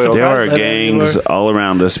Can't be spoiled. There are surprised by that gangs anymore. all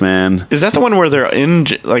around us, man. Is that the one where they're in,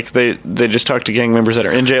 like they just talk to gang members that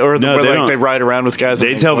are in jail, or No, where they like don't. they ride around with guys?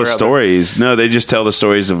 They and tell the clear out stories. No, they just tell the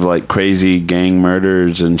stories of like crazy gang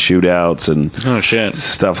murders and shootouts and Oh shit!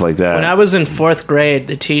 stuff like that. When I was in 4th grade,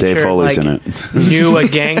 the teacher Dave Foley's like, in it. knew a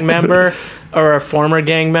gang member or a former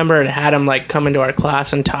gang member and had him like come into our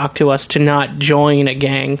class and talk to us to not join a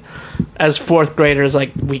gang. As 4th graders,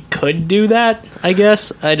 like we could do that, I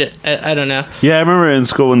guess. I don't know. Yeah, I remember in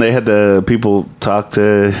school when they had the people talk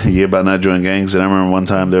to you about not joining gangs, and I remember one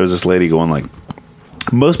time there was this lady going like,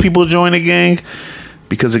 most people join a gang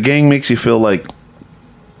because a gang makes you feel like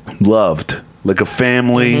loved, like a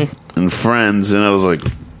family and friends, and I was like,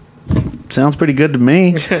 sounds pretty good to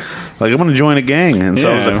me. Like I'm going to join a gang, and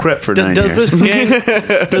so I was a Crip for 9 Does years.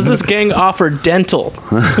 does this gang offer dental?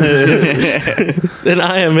 Then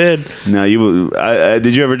I am in. Now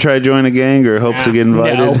did you ever try to join a gang or hope to get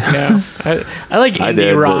invited? No. I like indie I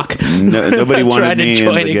did, rock. but nobody I wanted tried to me in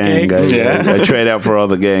join the a gang. gang. I tried out for all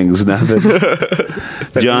the gangs.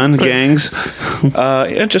 Nothing. John, gangs.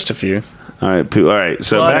 Yeah, just a few. All right.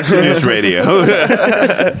 So Well, back to News Radio.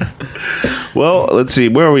 Well, let's see.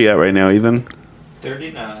 Where are we at right now, Ethan?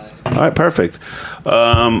 39. All right, perfect.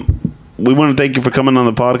 We want to thank you for coming on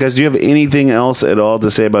the podcast. Do you have anything else at all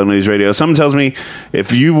to say about News Radio? Someone tells me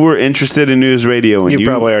if you were interested in News Radio, and You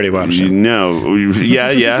probably already watched it. No,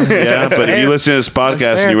 yeah. But if you listen to this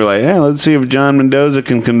podcast fair. and you were like, "Hey, let's see if Jon Mendoza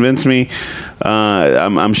can convince me,"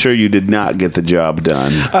 I'm sure you did not get the job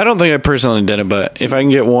done. I don't think I personally did it, but if I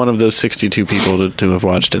can get one of those 62 people to have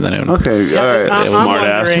watched it, then I would. Okay, all right, I'm smart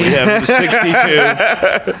ass. wondering. We have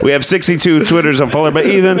 62. We have 62 Twitters on follow. But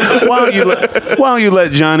Ethan, why don't you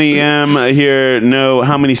let Johnny M here know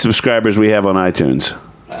how many subscribers we have on iTunes?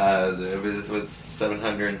 It was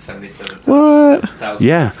 777,000. What?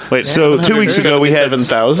 Yeah. Wait, So 2 weeks ago we had.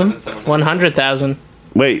 7,000? 100,000.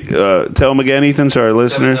 Wait, tell them again, Ethan, so our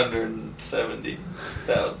listeners.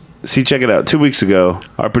 770,000. See, check it out. 2 weeks ago,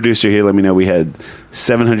 our producer here let me know we had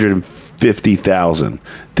 750,000.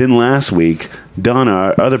 Then last week, Donna,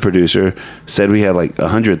 our other producer, said we had like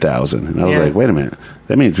 100,000. And I was like, wait a minute.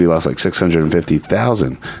 That means we lost like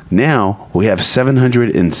 650,000. Now we have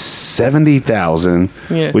 770,000,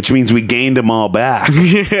 which means we gained them all back.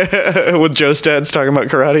 With Joe Stads talking about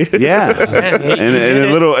karate. Yeah, and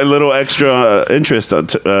a little extra interest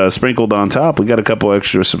sprinkled on top. We got a couple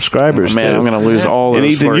extra subscribers. Man, I'm going to lose all. And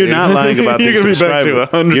those Ethan, for you're you. not lying about these You're gonna be back to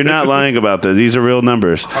subscribers. 100. You're not lying about this. These are real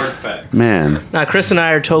numbers. Hard facts. Man, Now, Chris and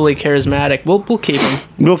I are totally charismatic. We'll keep them.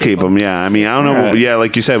 we'll keep them. Yeah, I mean, I don't know. Right. Yeah,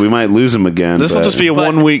 like you said, we might lose them again. This will but- just be a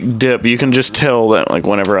 1 week dip. You can just tell that, like,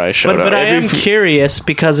 whenever I showed But up. I am curious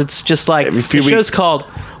because it's just like Every the few show's called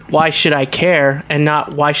 "Why Should I Care" and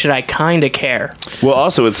not "Why Should I Kinda Care." Well,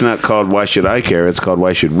 also, it's not called "Why Should I Care." It's called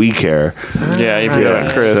 "Why Should We Care." Yeah, you forget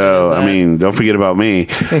about Chris. So, I mean, don't forget about me.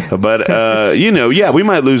 But, we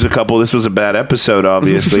might lose a couple. This was a bad episode,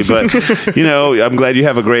 obviously. But, I'm glad you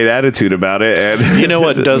have a great attitude about it. And You know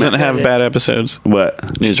what doesn't have bad episodes? What?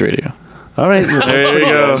 NewsRadio. All right. There you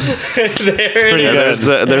go. Pretty There's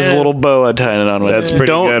a little bow I tied it on with. That's pretty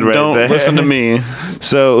good right Don't there. listen to me.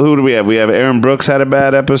 So, who do we have? We have Aaron Brooks had a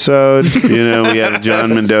bad episode. We have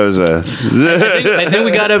Jon Mendoza. I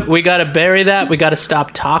think we gotta bury that. We gotta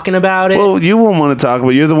stop talking about it. Well, you won't want to talk,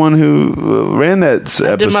 but you're the one who ran that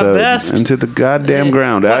episode did my best. into the goddamn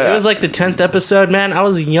ground. It was like the 10th episode, man. I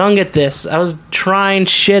was young at this. I was trying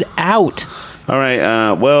shit out. All right.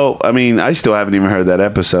 I still haven't even heard that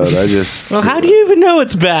episode. I just Well, how do you even know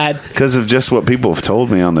it's bad? because of just what people have told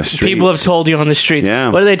me on the streets. People have told you on the streets.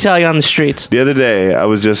 Yeah. What do they tell you on the streets? The other day, I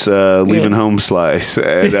was just leaving Home Slice.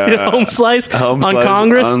 And, Home Slice Home on Slice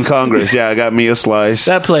Congress? On Congress, yeah. I got me a slice.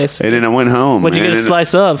 That place. And then I went home. What'd you get a And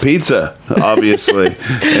slice of? Pizza, obviously.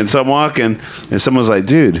 And so I'm walking, and someone was like,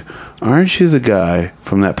 dude, aren't you the guy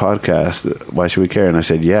from that podcast, Why Should We Care? And I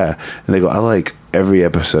said, yeah. And they go, I like every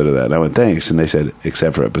episode of that. And I went, thanks. And they said,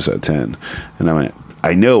 except for episode 10. And I went,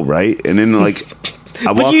 I know, right? And then,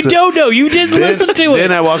 But you don't know. You didn't listen to it.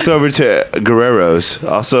 Then I walked over to Guerrero's,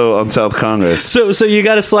 also on South Congress. So you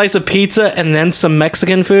got a slice of pizza and then some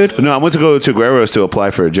Mexican food? No, I went to go to Guerrero's to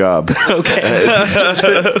apply for a job. Okay.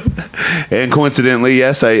 And coincidentally,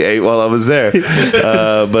 yes, I ate while I was there.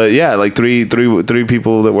 But yeah, like three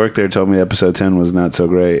people that worked there told me episode 10 was not so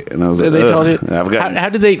great, and I was like, They told you. I've got How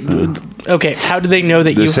did they? Okay. How did they know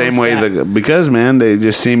that the you same host way that? because man, they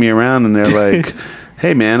just see me around and they're like,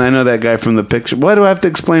 hey man, I know that guy from the picture. Why do I have to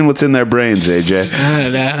explain what's in their brains, AJ?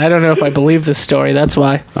 I don't know if I believe this story. That's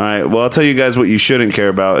why. All right, well, I'll tell you guys what you shouldn't care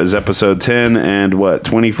about is episode 10 and what,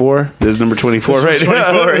 24? This is number 24 right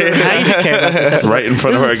now. How you care about this episode? Right in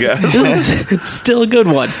front of our guest. This is still a good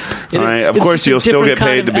one. All right. Of course, you'll still get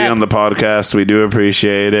paid to be on the podcast. We do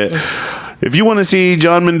appreciate it. If you want to see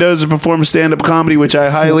Jon Mendoza perform stand-up comedy, which I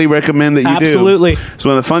highly recommend that you do. Absolutely. He's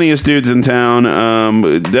one of the funniest dudes in town.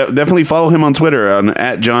 Definitely follow him on Twitter on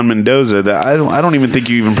 @Jon Mendoza. That I don't even think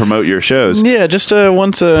you even promote your shows. Yeah, just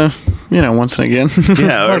once and again.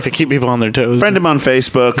 Yeah, I like to keep people on their toes. Friend him on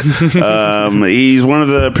Facebook. He's one of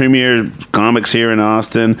the premier comics here in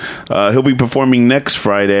Austin. He'll be performing next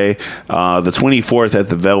Friday, the 24th, at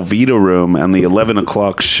the Velveeta Room on the 11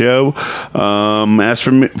 o'clock show. As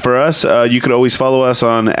for us, you could always follow us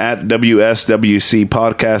on @WSWC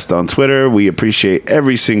Podcast on Twitter. We appreciate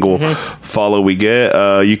every single follow we get.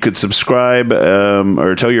 You could subscribe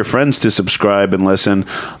or tell your friends to subscribe and listen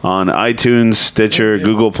on iTunes, Stitcher,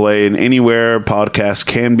 Google Play, and anywhere podcasts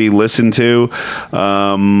can be listened to.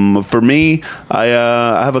 For me, I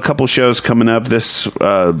have a couple shows coming up this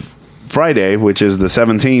Friday, which is the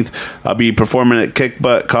 17th. I'll be performing at Kick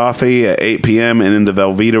Butt Coffee at 8 p.m. and in the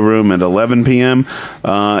Velveeta Room at 11 p.m.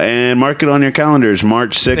 And mark it on your calendars.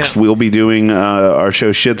 March 6th, we'll be doing our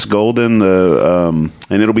show Shit's Golden,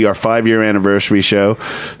 and it'll be our 5-year anniversary show.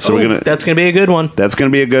 So that's gonna be a good one. That's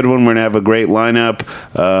going to be a good one. We're going to have a great lineup.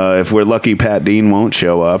 If we're lucky, Pat Dean won't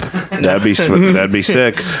show up. That'd be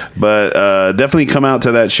sick. But definitely come out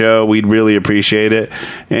to that show. We'd really appreciate it.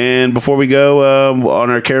 And before we go, on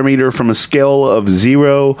our care meter, from a scale of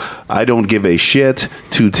 0, I don't give a shit,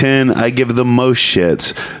 to 10, I give the most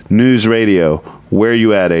shits. NewsRadio. Where are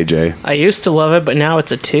you at, AJ? I used to love it, but now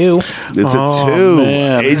it's a 2. It's a 2.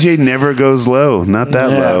 Man. AJ never goes low. Not that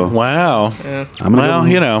low. Wow. I'm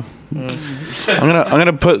gonna I'm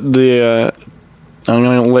gonna put the. I'm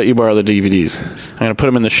gonna let you borrow the DVDs. I'm gonna put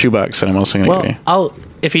them in the shoebox, and I'm also gonna give you.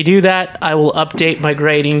 If you do that, I will update my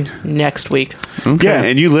grading next week. Okay. Yeah,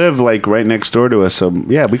 and you live like right next door to us, so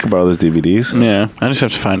yeah, we can borrow those DVDs. Yeah, I just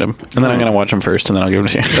have to find them, and then I'm gonna watch them first, and then I'll give them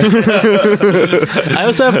to you. I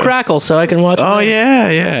also have Crackle, so I can watch. Oh it.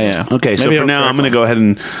 yeah. Okay, so Maybe for I'll now, crack I'm going to one. go ahead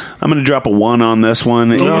and I'm going to drop a 1 on this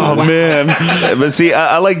one. Oh man, But see,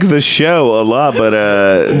 I like the show a lot, but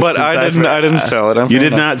but I didn't sell it. You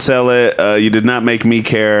did not sell it. You did not make me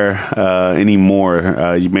care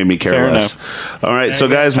anymore. You made me care Fair less. All right, so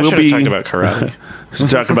guys, I we'll should have be talked about karate.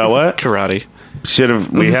 talked about what? Karate. Should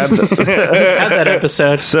have we had. Had that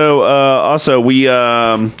episode. So also we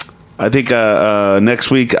I think next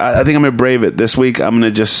week I think I'm gonna brave it. This week I'm gonna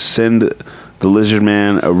just send the Lizard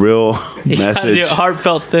Man a real You gotta do message. a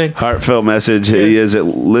heartfelt thing. Heartfelt message. He is at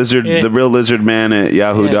the real lizard man at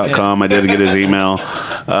yahoo.com. I did get his email.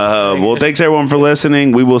 Well, thanks everyone for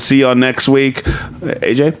listening. We will see you on next week.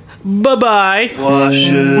 AJ? Bye bye. Why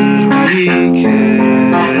should we care?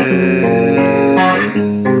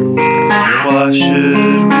 Why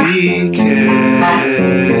should we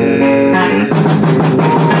care?